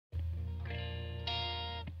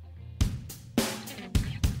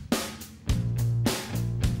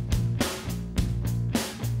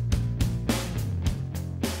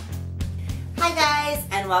Hi guys,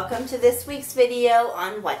 and welcome to this week's video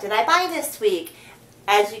on what did I buy this week.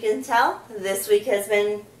 As you can tell, this week has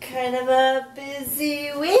been kind of a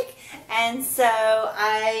busy week, and so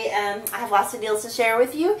I have lots of deals to share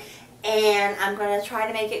with you, and I'm going to try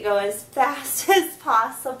to make it go as fast as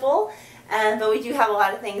possible, but we do have a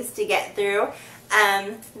lot of things to get through.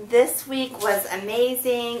 This week was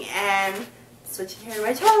amazing, and switching here to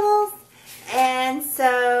my totals, and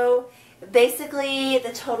so basically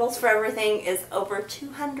the totals for everything is over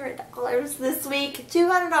 $200 this week.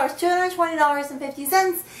 $200,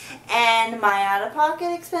 $220.50, and my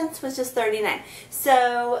out-of-pocket expense was just $39.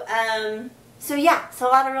 So yeah, so a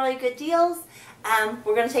lot of really good deals.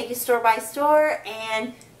 We're going to take you store by store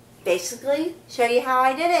and basically show you how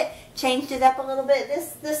I did it. Changed it up a little bit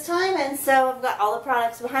this time, and so I've got all the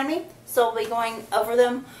products behind me, so we'll be going over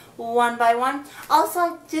them one by one. Also,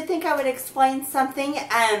 I did think I would explain something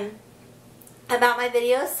about my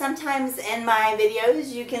videos. Sometimes in my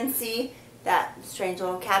videos you can see that strange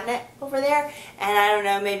little cabinet over there, and I don't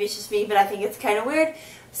know, maybe it's just me, but I think it's kind of weird.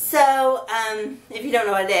 So if you don't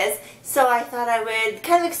know what it is, so I thought I would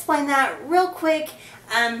kind of explain that real quick.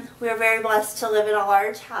 We are very blessed to live in a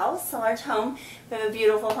large house, a large home. We have a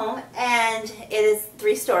beautiful home, and it is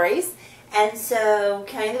 3 stories, and so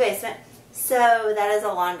counting the basement. So that is a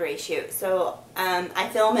laundry chute. So I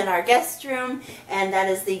film in our guest room, and that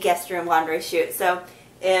is the guest room laundry chute. So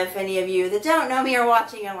if any of you that don't know me are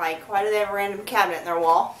watching and like, why do they have a random cabinet in their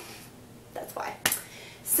wall? That's why.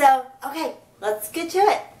 So, okay, let's get to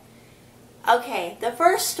it. Okay, the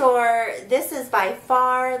first store, this is by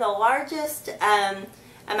far the largest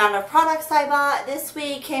amount of products I bought this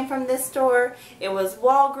week came from this store. It was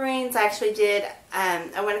Walgreens. I actually did,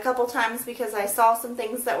 I went a couple times because I saw some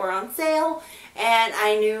things that were on sale, and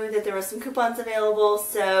I knew that there were some coupons available,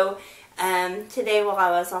 so today while I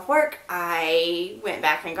was off work, I went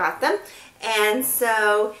back and got them. And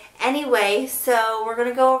so anyway, so we're going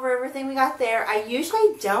to go over everything we got there. I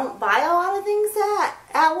usually don't buy a lot of things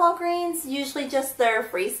at Walgreens, usually just their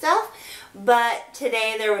free stuff, but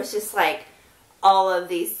today there was just like all of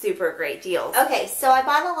these super great deals. Okay, so I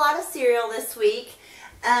bought a lot of cereal this week.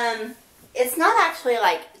 It's not actually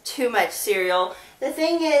like too much cereal. The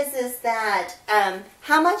thing is that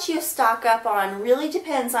how much you stock up on really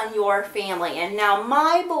depends on your family. And now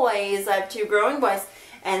my boys, I have 2 growing boys,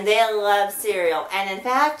 and they love cereal. And in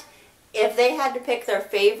fact, if they had to pick their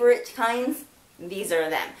favorite kinds, these are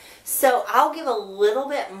them. So I'll give a little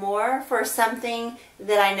bit more for something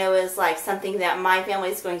that I know is like something that my family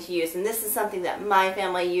is going to use, and this is something that my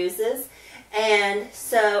family uses. And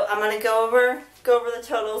so I'm going to go over the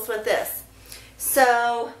totals with this.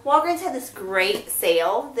 So Walgreens had this great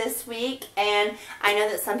sale this week, and I know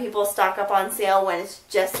that some people stock up on sale when it's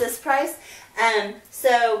just this price.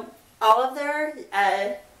 So all of their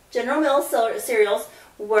General Mills cereals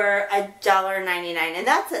were $1.99, and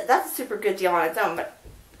that's a super good deal on its own, but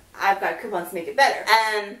I've got coupons to make it better.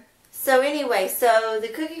 So anyway, so the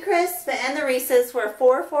Cookie Crisp and the Reese's were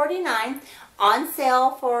 $4.49 on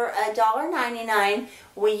sale for $1.99.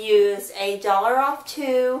 We used a $1 off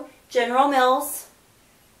 2 General Mills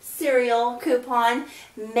cereal coupon,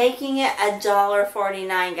 making it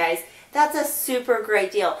 $1.49, guys. That's a super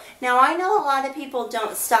great deal. Now I know a lot of people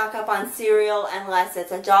don't stock up on cereal unless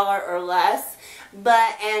it's $1 or less,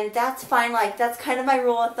 and that's fine. Like, that's kind of my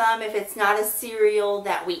rule of thumb if it's not a cereal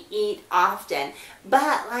that we eat often.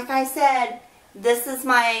 But like I said, this is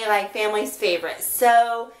my like family's favorite,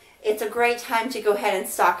 so it's a great time to go ahead and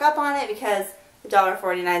stock up on it because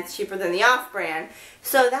 $1.49 is cheaper than the off-brand.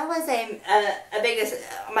 So that was my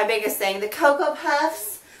biggest thing. The Cocoa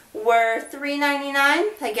Puffs were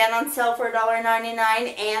 $3.99, again on sale for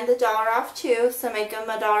 $1.99, and $1 off 2, so make them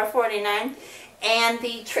 $1.49. And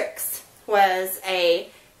the Trix was a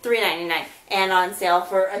 $3.99 and on sale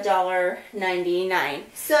for $1.99.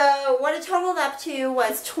 So what it totaled up to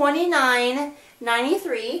was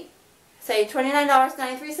 $29.93. Say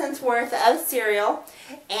 $29.93 worth of cereal,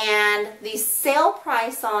 and the sale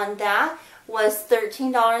price on that was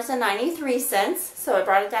 $13.93, so I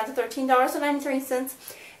brought it down to $13.93.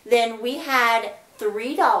 Then we had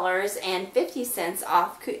 $3.50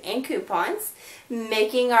 off in coupons,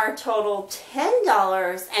 making our total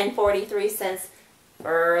 $10.43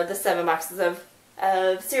 for the 7 boxes of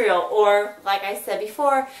cereal, or like I said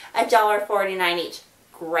before, $1.49 each.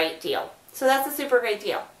 Great deal. So that's a super great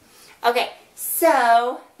deal. Okay,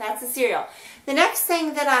 so that's the cereal. The next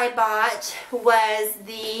thing that I bought was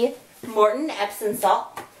the Morton Epsom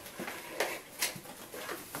salt.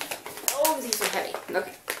 Oh, these are heavy.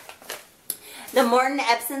 Okay. The Morton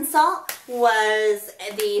Epsom salt was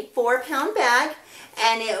the 4-pound bag,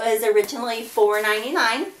 and it was originally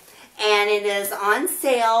 $4.99. and it is on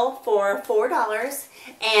sale for $4,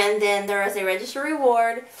 and then there is a register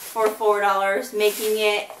reward for $4, making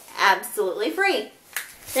it absolutely free.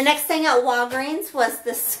 The next thing at Walgreens was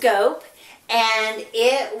the scope, and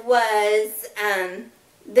it was,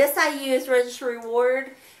 this I used register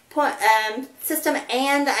reward system,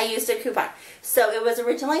 and I used a coupon. So it was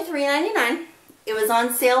originally $3.99. It was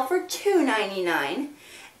on sale for $2.99,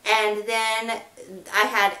 and then I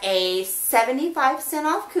had a 75-cent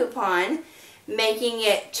off coupon, making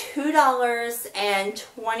it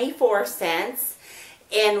 $2.24,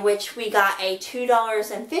 in which we got a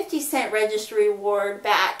 $2.50 register reward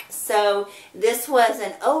back. So this was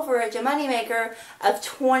an overage, a moneymaker of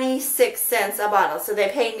 26 cents a bottle. So they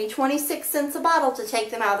paid me 26 cents a bottle to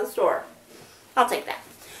take them out of the store. I'll take that.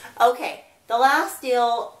 Okay, the last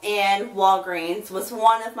deal in Walgreens was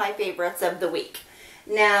one of my favorites of the week.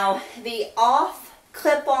 Now, the off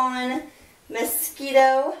clip-on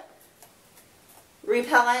mosquito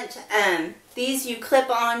repellent, these you clip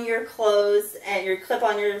on your clothes and you clip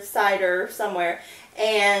on your side or somewhere,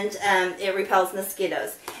 and it repels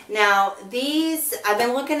mosquitoes. Now these, I've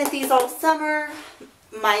been looking at these all summer.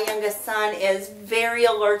 My youngest son is very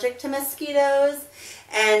allergic to mosquitoes,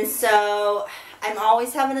 and so I'm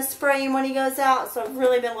always having to spray him when he goes out. So I've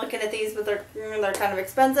really been looking at these, but they're kind of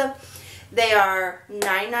expensive. They are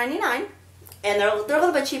 $9.99, and they're a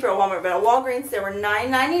little bit cheaper at Walmart, but at Walgreens they were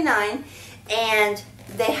 $9.99. And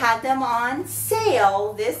they had them on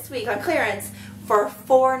sale this week on clearance for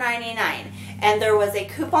 $4.99. And there was a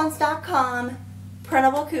coupons.com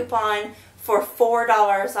printable coupon for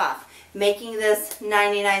 $4 off, making this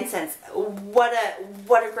 99 cents. What a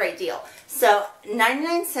great deal. So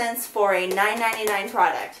 99 cents for a $9.99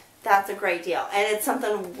 product. That's a great deal. And it's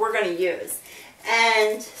something we're going to use.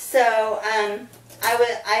 And so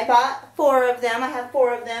I bought 4 of them. I have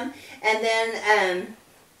 4 of them. And then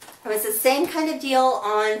it was the same kind of deal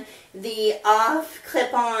on the off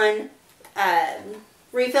clip-on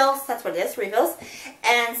refills. That's what it is, refills.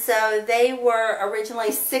 And so they were originally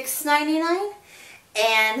 $6.99,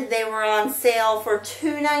 and they were on sale for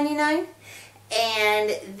 $2.99.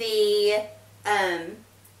 And the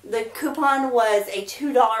coupon was a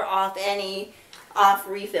 $2 off any off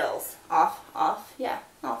refills. Off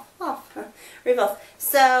refills.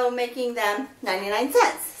 So making them 99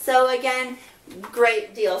 cents. So again,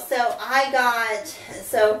 great deal. So I got,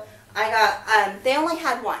 they only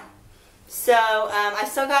had one. So I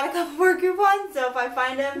still got a couple more coupons. So if I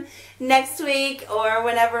find them next week or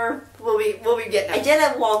whenever, we'll be getting them. I did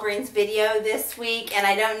a Walgreens video this week, and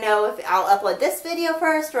I don't know if I'll upload this video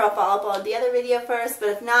first or if I'll upload the other video first. But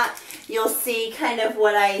if not, you'll see kind of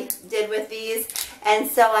what I did with these. And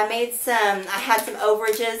so I made I had some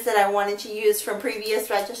overages that I wanted to use from previous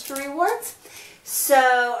register rewards.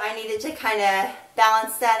 So I needed to kind of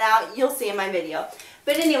balance that out. You'll see in my video.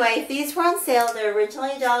 But anyway, these were on sale. They're originally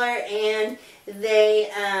 $1, and they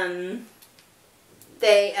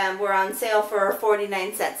were on sale for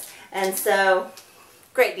 49 cents. And so,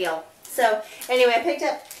 great deal. So anyway, I picked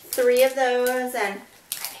up 3 of those, and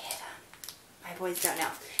my boys don't know.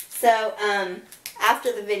 So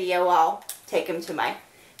after the video, I'll take them to my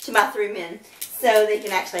 3 men so they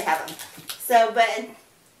can actually have them. So, but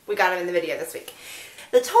we got them in the video this week.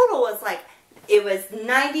 The total was like, it was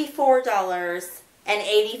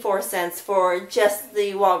 $94.84 for just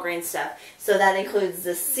the Walgreens stuff. So that includes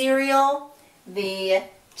the cereal, the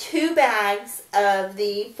 2 bags of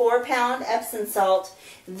the 4-pound Epsom salt,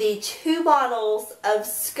 the 2 bottles of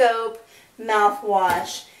Scope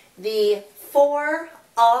mouthwash, the 4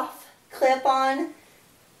 off clip-on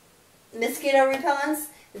mosquito repellents,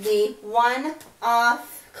 the 1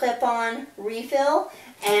 off clip-on refill,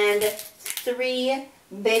 and 3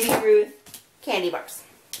 Baby Ruth candy bars.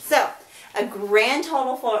 So a grand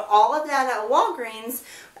total for all of that at Walgreens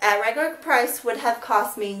at regular price would have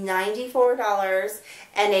cost me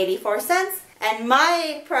 $94.84, and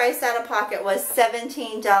my price out of pocket was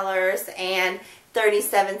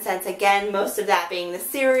 $17.37. Again, most of that being the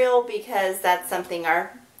cereal, because that's something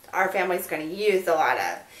our family's going to use a lot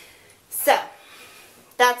of. So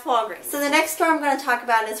that's Walgreens. So the next store I'm going to talk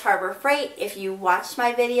about is Harbor Freight. If you watched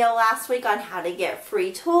my video last week on how to get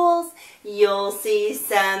free tools, you'll see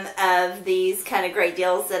some of these kind of great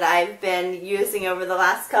deals that I've been using over the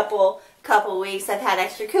last couple weeks. I've had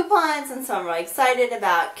extra coupons, and so I'm really excited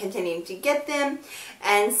about continuing to get them.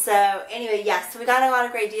 And so anyway, yes, so we got a lot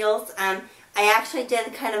of great deals. I actually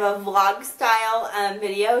did kind of a vlog style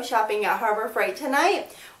video shopping at Harbor Freight tonight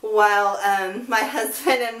while my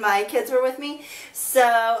husband and my kids were with me. So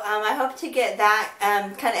I hope to get that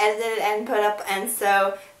kind of edited and put up, and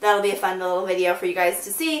so that'll be a fun little video for you guys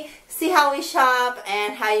to see how we shop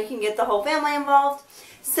and how you can get the whole family involved.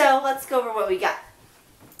 So let's go over what we got.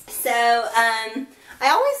 So I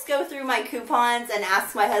always go through my coupons and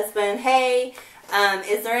ask my husband, hey,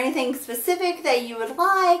 is there anything specific that you would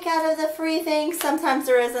like out of the free things? Sometimes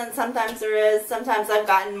there isn't, sometimes there is. Sometimes I've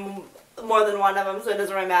gotten more than one of them, so it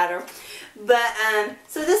doesn't really matter. But,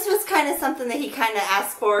 so this was kind of something that he kind of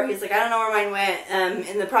asked for. He's like, I don't know where mine went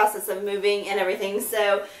in the process of moving and everything.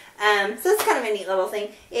 So, so it's kind of a neat little thing.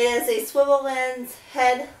 It is a swivel lens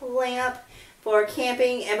headlamp for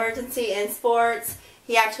camping, emergency, and sports.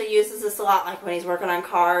 He actually uses this a lot, like when he's working on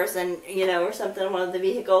cars and, you know, or something, one of the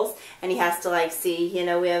vehicles, and he has to, like, see, you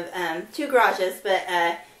know, we have 2 garages, but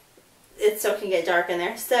it still can get dark in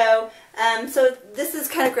there. So, so this is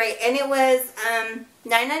kind of great, and it was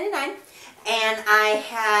 $9.99, and I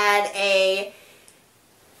had a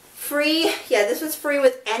free, yeah, this was free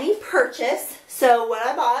with any purchase. So what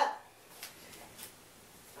I bought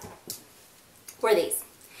were these.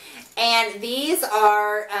 And these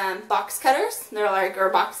are box cutters. They're like, or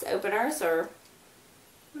box openers, or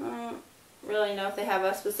I don't really know if they have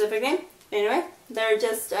a specific name. Anyway, they're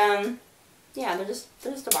just, yeah, they're just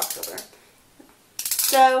a box opener.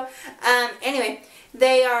 So, anyway,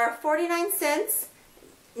 they are 49 cents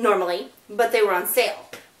normally, but they were on sale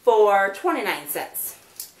for 29 cents.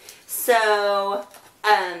 So,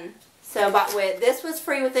 but this was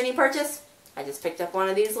free with any purchase. I just picked up one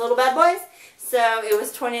of these little bad boys. So it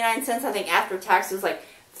was 29 cents. I think after tax it was like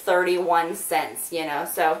 31 cents, you know,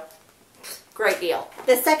 so great deal.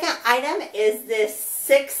 The second item is this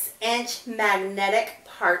 6-inch magnetic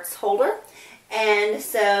parts holder. And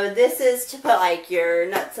so this is to put like your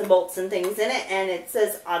nuts and bolts and things in it, and it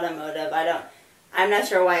says automotive. I'm not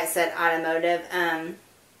sure why it said automotive.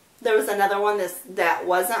 There was another one that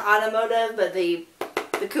wasn't automotive, but the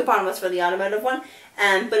coupon was for the automotive one.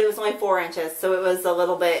 But it was only 4 inches, so it was a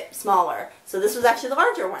little bit smaller. So this was actually the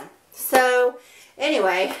larger one. So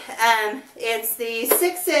anyway, it's the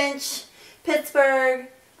 6-inch Pittsburgh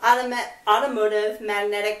automotive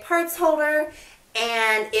magnetic parts holder,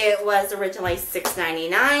 and it was originally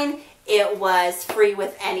 $6.99. It was free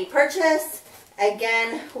with any purchase.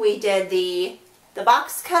 Again, we did the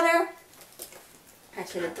box cutter.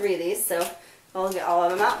 Actually, did 3 of these, so we'll get all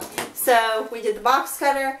of them out. So we did the box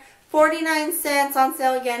cutter. 49 cents on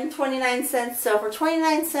sale again, 29 cents. So for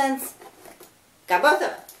 29 cents, got both of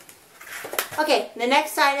them. Okay, the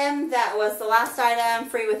next item, that was the last item,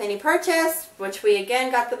 free with any purchase, which we again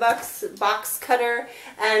got the box cutter.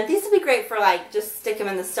 And these would be great for like, just stick them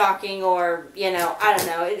in the stocking, or, you know, I don't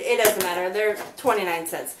know. It doesn't matter. They're 29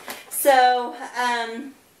 cents. So,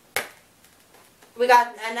 we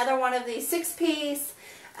got another one of these 6-piece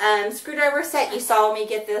screwdriver set. You saw me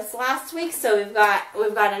get this last week, so we've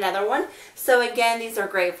got another one. So again, these are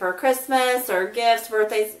great for Christmas or gifts,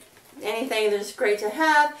 birthdays, anything. They're just great to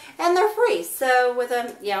have, and they're free. So with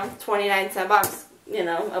a 29-cent box,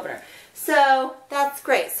 opener. So that's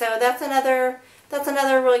great. So that's another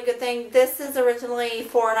really good thing. This is originally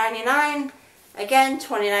 $4.99. Again,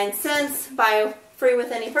 29 cents. Buy free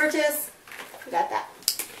with any purchase. We got that.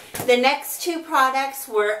 The next 2 products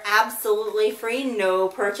were absolutely free, no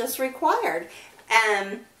purchase required.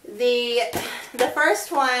 The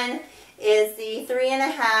first one is the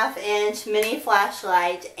 3.5-inch mini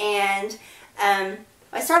flashlight, and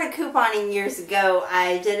I started couponing years ago.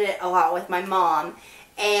 I did it a lot with my mom,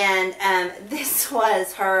 and this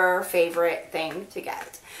was her favorite thing to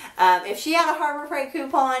get. If she had a Harbor Freight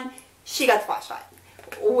coupon, she got the flashlight.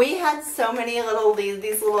 We had so many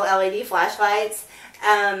these little LED flashlights.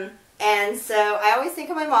 And so I always think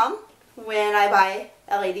of my mom when I buy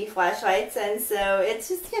LED flashlights, and so it's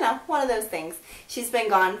just, one of those things. She's been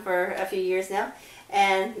gone for a few years now,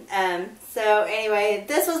 and so anyway,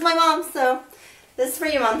 this was my mom, so this is for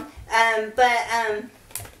you, Mom.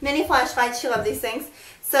 Mini flashlights, she loved these things.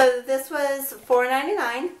 So this was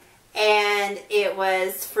 $4.99, and it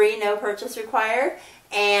was free, no purchase required,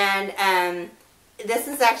 and this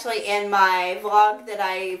is actually in my vlog that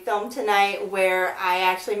I filmed tonight, where I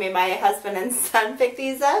actually made my husband and son pick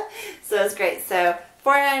these up. So it's great. So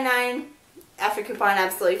 $4.99 after coupon,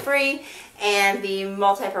 absolutely free. And the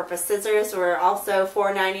multi-purpose scissors were also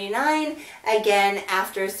 $4.99. Again,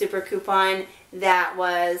 after super coupon, that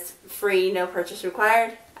was free, no purchase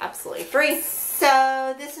required, absolutely free.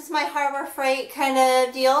 So this is my Harbor Freight kind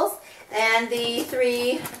of deals. And the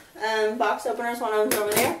 3 box openers, one of them's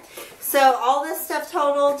over there. So all this stuff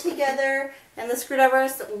totaled together and the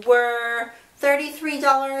screwdrivers were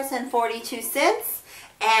 $33.42,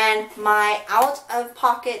 and my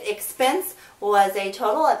out-of-pocket expense was a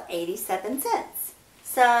total of 87 cents.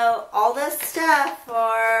 So all this stuff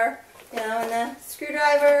for, you know, and the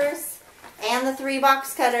screwdrivers and the 3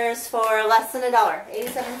 box cutters for less than $1,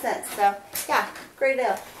 87 cents. So yeah, great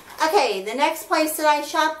deal. Okay, the next place that I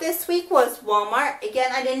shopped this week was Walmart.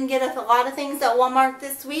 Again, I didn't get a lot of things at Walmart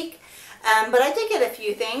this week, but I did get a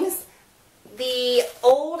few things. The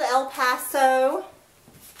Old El Paso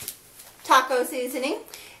taco seasoning.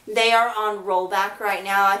 They are on rollback right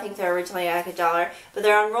now. I think they're originally like $1, but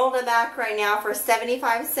they're on rollback right now for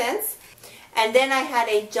 75 cents. And then I had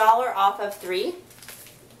a $1 off of 3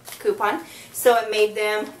 coupon, so it made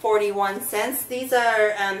them 41 cents. These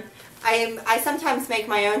are, I sometimes make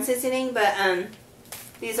my own seasoning, but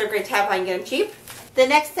these are great to have. I can get them cheap. The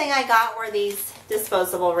next thing I got were these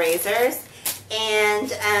disposable razors,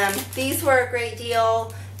 and these were a great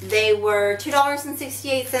deal. They were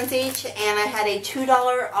 $2.68 each, and I had a $2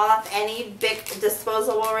 off any Bic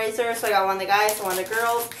disposable razor. So I got one of the guys and one of the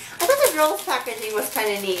girls. I thought the girls' packaging was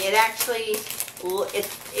kind of neat. It actually,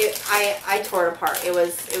 I tore it apart. It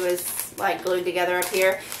was like glued together up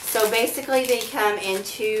here. So basically they come in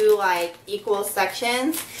 2 like equal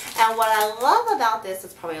sections. And what I love about this,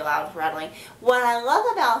 it's probably loud rattling. What I love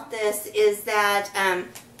about this is that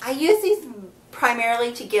I use these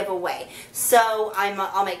primarily to give away. So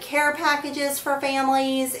I'll make care packages for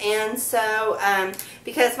families, and so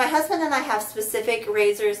because my husband and I have specific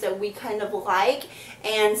razors that we kind of like,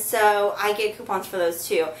 and so I get coupons for those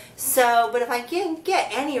too. So, but if I can get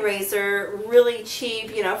any razor really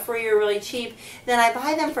cheap, you know, free or really cheap, then I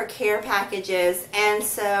buy them for care packages. And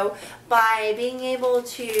so by being able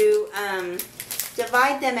to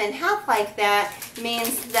divide them in half like that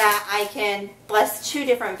means that I can bless 2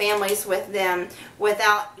 different families with them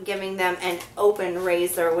without giving them an open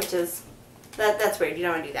razor, which is, that's weird. You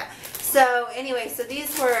don't want to do that. So anyway, so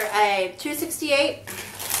these were a $2.68,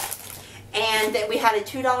 and we had a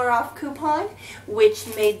 $2 off coupon, which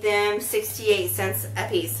made them 68 cents a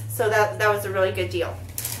piece. So that was a really good deal.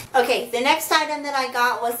 Okay, the next item that I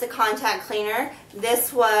got was the contact cleaner.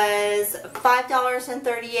 This was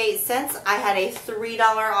 $5.38. I had a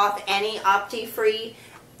 $3 off any Opti-Free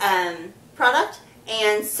product,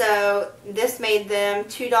 and so this made them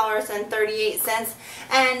 $2.38.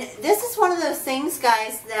 And this is one of those things,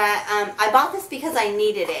 guys, that I bought this because I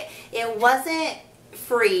needed it. It wasn't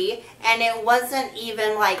free, and it wasn't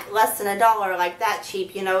even like less than $1, like that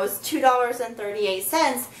cheap. You know, it was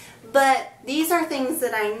 $2.38. But these are things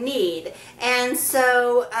that I need, and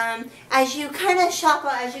so as you kind of shop,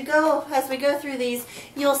 as we go through these,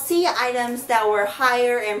 you'll see items that were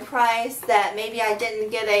higher in price that maybe I didn't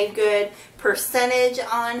get a good percentage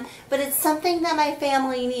on, but it's something that my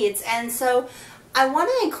family needs, and so I want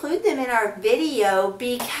to include them in our video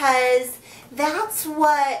because that's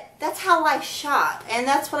how I shop, and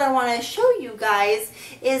that's what I want to show you guys,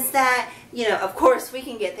 is that, you know, of course we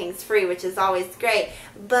can get things free, which is always great,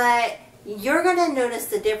 but you're going to notice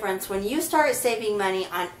the difference when you start saving money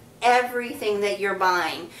on everything that you're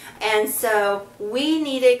buying. And so we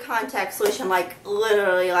needed contact solution, like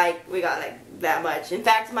literally, like we got like that much. In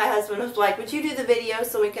fact, my husband was like, would you do the video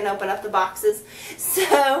so we can open up the boxes?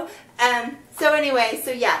 So anyway,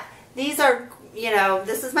 so yeah, these are, you know,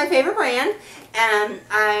 this is my favorite brand, and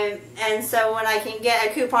so when I can get a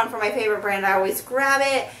coupon for my favorite brand, I always grab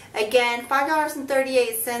it. Again,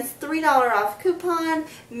 $5.38, $3 off coupon,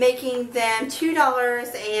 making them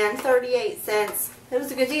 $2.38. It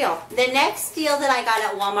was a good deal. The next deal that I got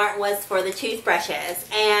at Walmart was for the toothbrushes,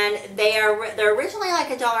 and they're originally like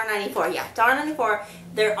 $1.94. Yeah, $1.94.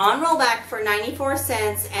 They're on rollback for 94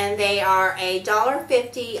 cents, and they are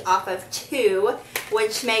 $1.50 off of 2,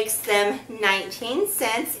 which makes them 19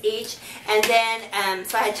 cents each. And then,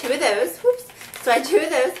 so I had 2 of those. Whoops. So I had 2 of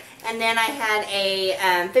those, and then I had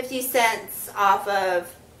a 50 cents off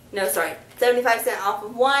of, no, sorry, 75 cents off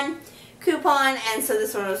of 1 coupon, and so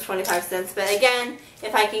this one was 25 cents. But again,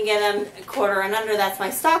 if I can get them a quarter and under, that's my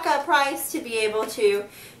stock up price to be able to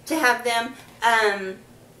have them.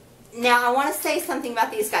 Now I want to say something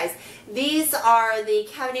about these guys. These are the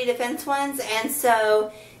cavity defense ones, and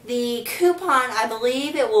so the coupon, I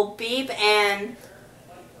believe it will beep, and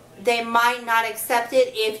they might not accept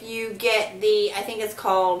it if you get the, I think it's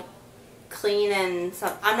called clean and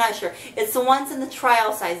some, I'm not sure. It's the ones in the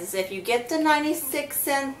trial sizes. If you get the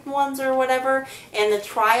 96-cent ones or whatever in the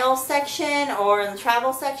trial section or in the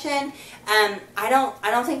travel section, I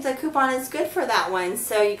don't think the coupon is good for that one.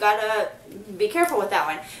 So you gotta be careful with that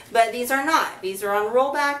one. But these are not. These are on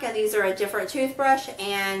rollback, and these are a different toothbrush,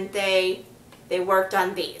 and they worked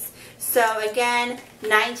on these. So again,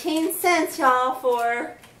 19 cents, y'all,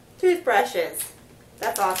 for toothbrushes.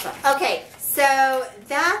 That's awesome. Okay, so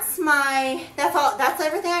that's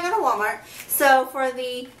everything I got at Walmart. So for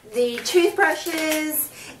the toothbrushes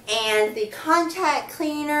and the contact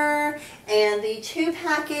cleaner and the 2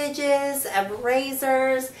 packages of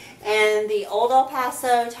razors and the Old El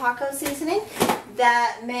Paso taco seasoning,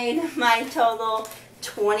 that made my total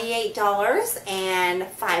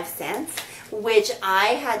 $28.05, which I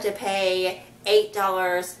had to pay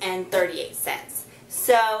 $8.38.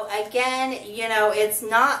 So again, you know, it's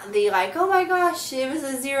not the like, oh my gosh, it was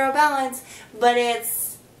a zero balance, but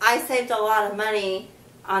I saved a lot of money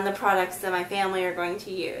on the products that my family are going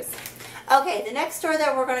to use. Okay, the next store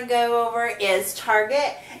that we're going to go over is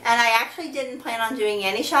Target, and I actually didn't plan on doing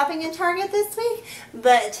any shopping in Target this week,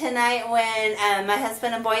 but tonight when my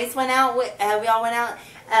husband and boys went out, we all went out,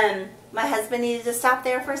 my husband needed to stop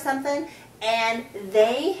there for something, and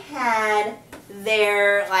they had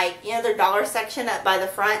their, like, you know, their dollar section up by the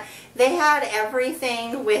front. They had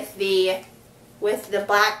everything with the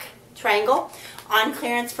black triangle on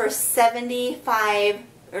clearance for 70%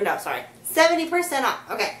 off.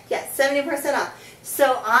 Okay, yes, 70% off.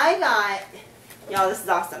 So I got, y'all, this is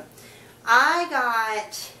awesome. I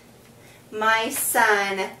got my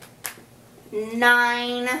son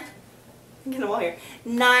 9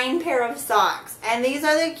 pair of socks, and these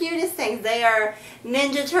are the cutest things. They are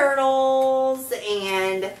Ninja Turtles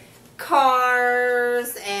and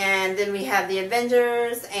Cars, and then we have the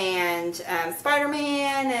Avengers and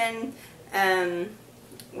Spider-Man and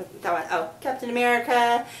what's that one? Oh, Captain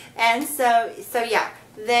America. And so yeah,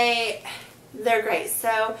 they're great.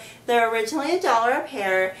 So they're originally $1 a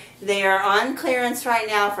pair. They are on clearance right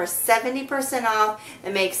now for 70% off.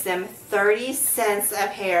 It makes them 30 cents a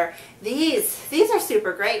pair. These are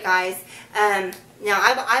super great, guys. Now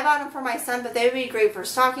I bought them for my son, but they would be great for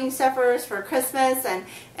stocking stuffers for Christmas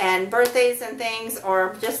and birthdays and things,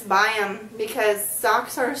 or just buy them because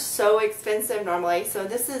socks are so expensive normally. So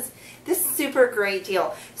this is super great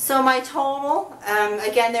deal. So my total,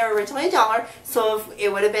 again, they were originally $1, so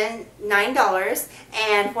it would have been $9,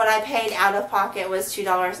 and what I paid out of pocket was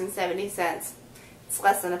 $2.70. It's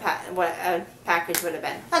less than what a package would have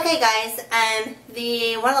been. Okay, guys,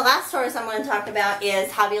 one of the last stores I'm going to talk about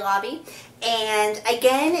is Hobby Lobby. And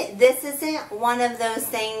again, this isn't one of those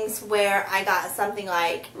things where I got something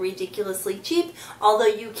like ridiculously cheap, although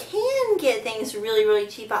you can get things really, really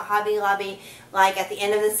cheap at Hobby Lobby, like at the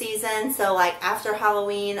end of the season. So like after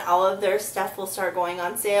Halloween, all of their stuff will start going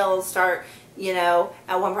on sale, you know,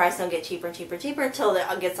 at one price, they'll get cheaper and cheaper and cheaper until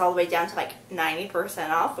it gets all the way down to like 90%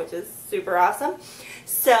 off, which is super awesome.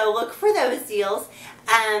 So look for those deals.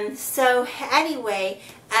 So anyway,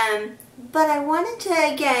 but I wanted to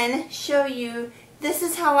again show you, this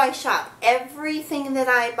is how I shop. Everything that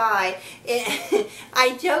I buy,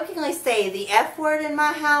 I jokingly say the F word in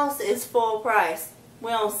my house is full price.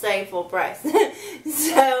 We don't say full price.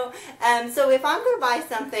 So if I'm going to buy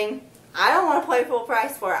something, I don't want to pay full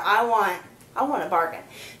price for it. I want a bargain.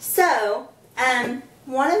 So,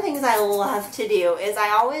 one of the things I love to do is I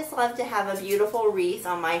always love to have a beautiful wreath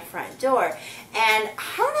on my front door. And I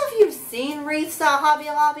don't know if you've seen wreaths at Hobby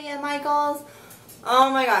Lobby and Michael's. Oh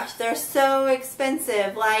my gosh, they're so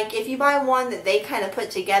expensive. Like, if you buy one that they kind of put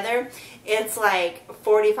together, it's like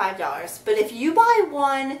 $45. But if you buy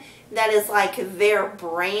one that is like their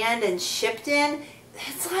brand and shipped in,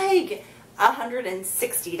 it's like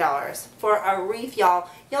 $160 for a wreath, y'all.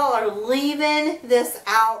 Y'all are leaving this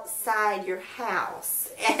outside your house.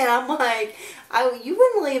 And I'm like, you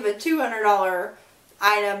wouldn't leave a $200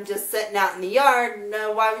 item just sitting out in the yard.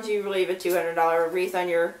 No, why would you leave a $200 wreath on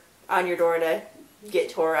your door to get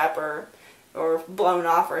tore up or blown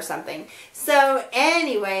off or something? So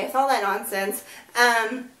anyway, with all that nonsense,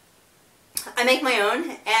 I make my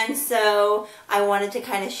own, and so I wanted to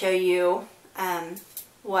kind of show you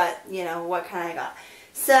what kind I got.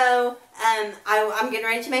 So I'm getting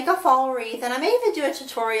ready to make a fall wreath, and I may even do a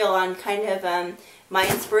tutorial on kind of my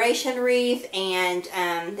inspiration wreath and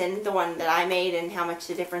then the one that I made and how much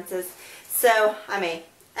the difference is. So I made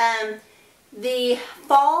the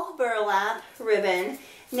fall burlap ribbon.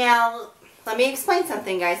 Now let me explain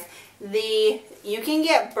something, guys. You can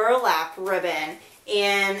get burlap ribbon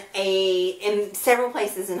in several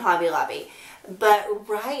places in Hobby Lobby. But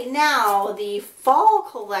right now, the fall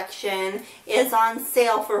collection is on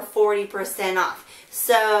sale for 40% off.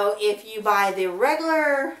 So if you buy the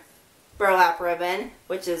regular burlap ribbon,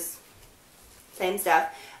 which is same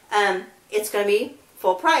stuff, it's going to be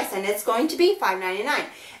full price, and it's going to be $5.99.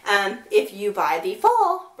 If you buy the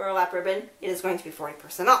fall burlap ribbon, it is going to be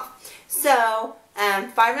 40% off. So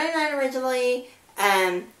 $5.99 originally,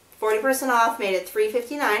 40% off made it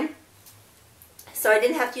 $3.59. So I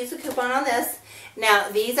didn't have to use a coupon on this. Now,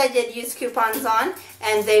 these I did use coupons on,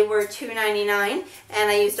 and they were $2.99, and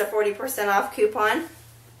I used a 40% off coupon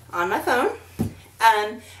on my phone,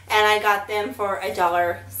 and I got them for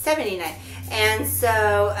 $1.79. And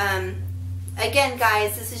so, again,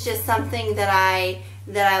 guys, this is just something that I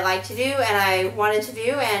like to do, and I wanted to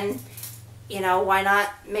do, and you know, why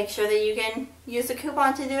not make sure that you can use a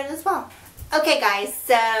coupon to do it as well. Okay guys,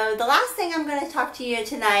 so the last thing I'm going to talk to you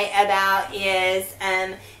tonight about is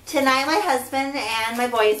tonight my husband and my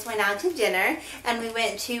boys went out to dinner, and we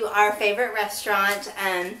went to our favorite restaurant,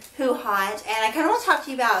 Who Hot, and I kind of want to talk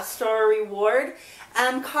to you about store reward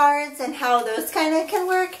cards and how those kind of can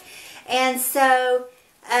work. And so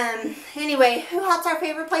anyway, Who Hot's our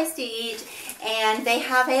favorite place to eat, and they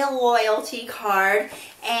have a loyalty card,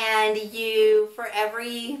 and you, for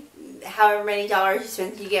every however many dollars you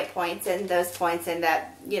spend, you get points, and those points end up,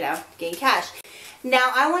 you know, getting cash.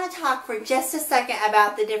 Now, I want to talk for just a second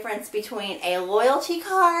about the difference between a loyalty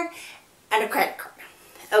card and a credit card.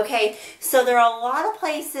 Okay, so there are a lot of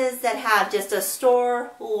places that have just a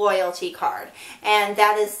store loyalty card, and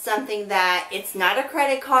that is something that, it's not a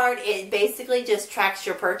credit card. It basically just tracks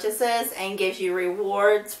your purchases and gives you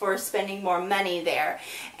rewards for spending more money there.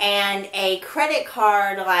 And a credit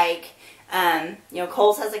card, like you know,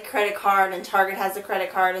 Kohl's has a credit card and Target has a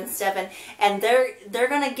credit card and stuff, and they're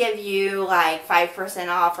gonna give you like 5%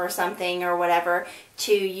 off or something or whatever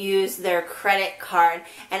to use their credit card,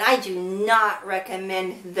 and I do not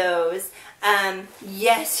recommend those.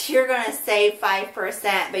 Yes, you're gonna save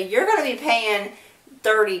 5%, but you're gonna be paying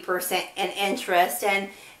 30% in interest. And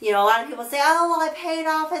you know, a lot of people say, oh well, I paid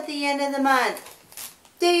off at the end of the month.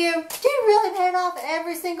 Do you? Do you really pay it off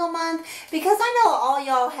every single month? Because I know all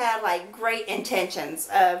y'all had like great intentions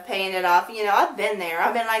of paying it off. You know, I've been there.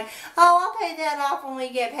 I've been like, oh, I'll pay that off when we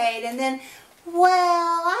get paid. And then, well,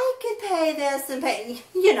 I could pay this and pay.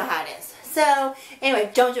 You know how it is. So,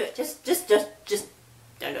 anyway, don't do it. Just don't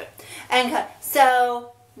do it. And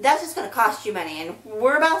so, that's just going to cost you money. And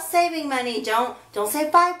we're about saving money. Don't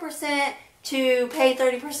save 5% to pay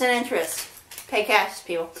 30% interest. Pay cash,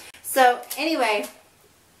 people. So, anyway,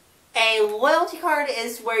 a loyalty card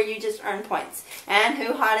is where you just earn points. And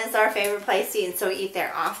Who Hot is our favorite place to eat, and so we eat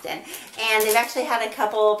there often. And they've actually had a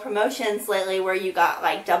couple promotions lately where you got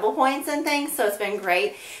like double points and things, so it's been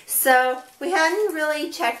great. So we hadn't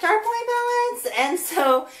really checked our point balance, and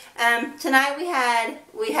so tonight we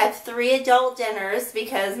had 3 adult dinners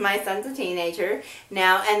because my son's a teenager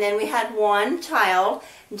now, and then we had 1 child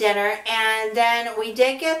dinner, and then we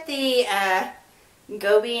did get the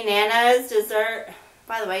Gobi Nanas dessert.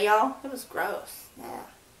 By the way, y'all, it was gross. Yeah.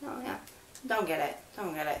 Oh, yeah. Don't get it.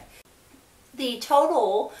 Don't get it. The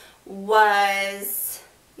total was,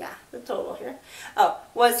 yeah, the total here. Oh,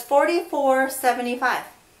 was $44.75.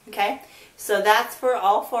 Okay? So that's for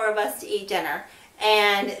all 4 of us to eat dinner.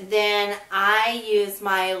 And then I used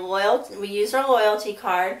we used our loyalty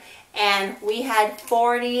card, and we had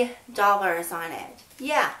 $40 on it.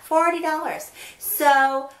 Yeah, $40.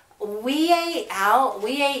 So we ate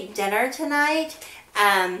dinner tonight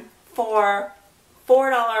for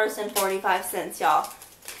 $4.45, y'all.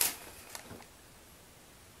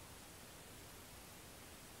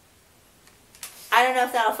 I don't know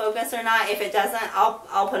if that'll focus or not. If it doesn't,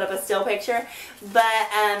 I'll put up a still picture. But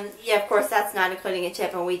yeah, of course, that's not including a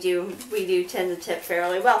tip, and we do tend to tip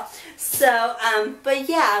fairly well. So, but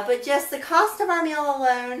yeah, but just the cost of our meal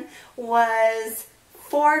alone was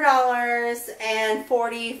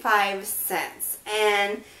 $4.45,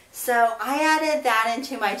 and so I added that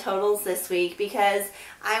into my totals this week because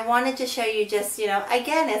I wanted to show you just, you know,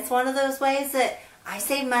 again, it's one of those ways that I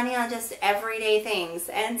save money on just everyday things,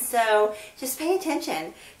 and so just pay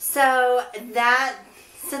attention. So that's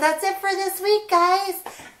it for this week, guys.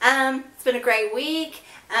 It's been a great week.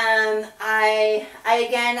 I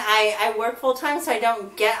work full time, so I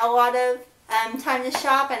don't get a lot of time to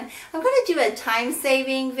shop, and I'm going to do a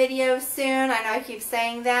time-saving video soon. I know I keep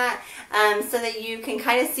saying that, so that you can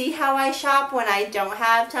kind of see how I shop when I don't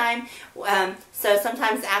have time. So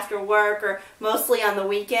sometimes after work, or mostly on the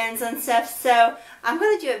weekends and stuff. So I'm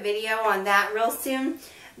going to do a video on that real soon.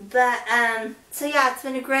 But so yeah, it's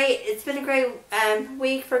been a great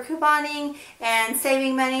week for couponing and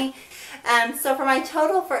saving money. So for my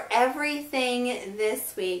total for everything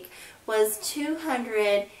this week was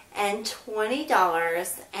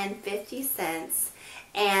 $220.50,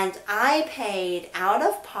 and I paid out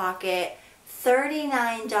of pocket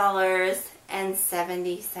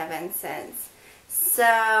 $39.77. So,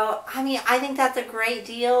 I mean, I think that's a great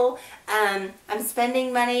deal. I'm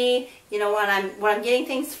spending money, you know, when I'm getting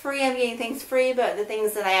things free, I'm getting things free, but the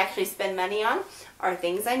things that I actually spend money on are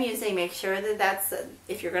things I'm using. Make sure that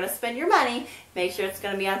if you're going to spend your money, make sure it's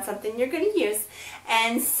going to be on something you're going to use.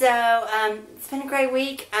 And so, it's been a great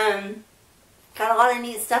week. Got a lot of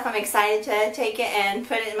neat stuff. I'm excited to take it and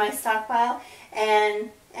put it in my stockpile. And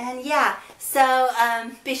yeah, so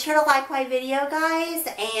be sure to like my video, guys,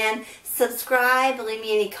 and subscribe. Leave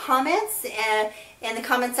me any comments in the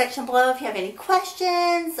comment section below if you have any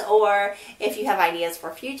questions or if you have ideas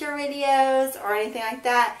for future videos or anything like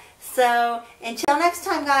that. So until next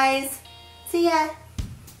time, guys, see ya.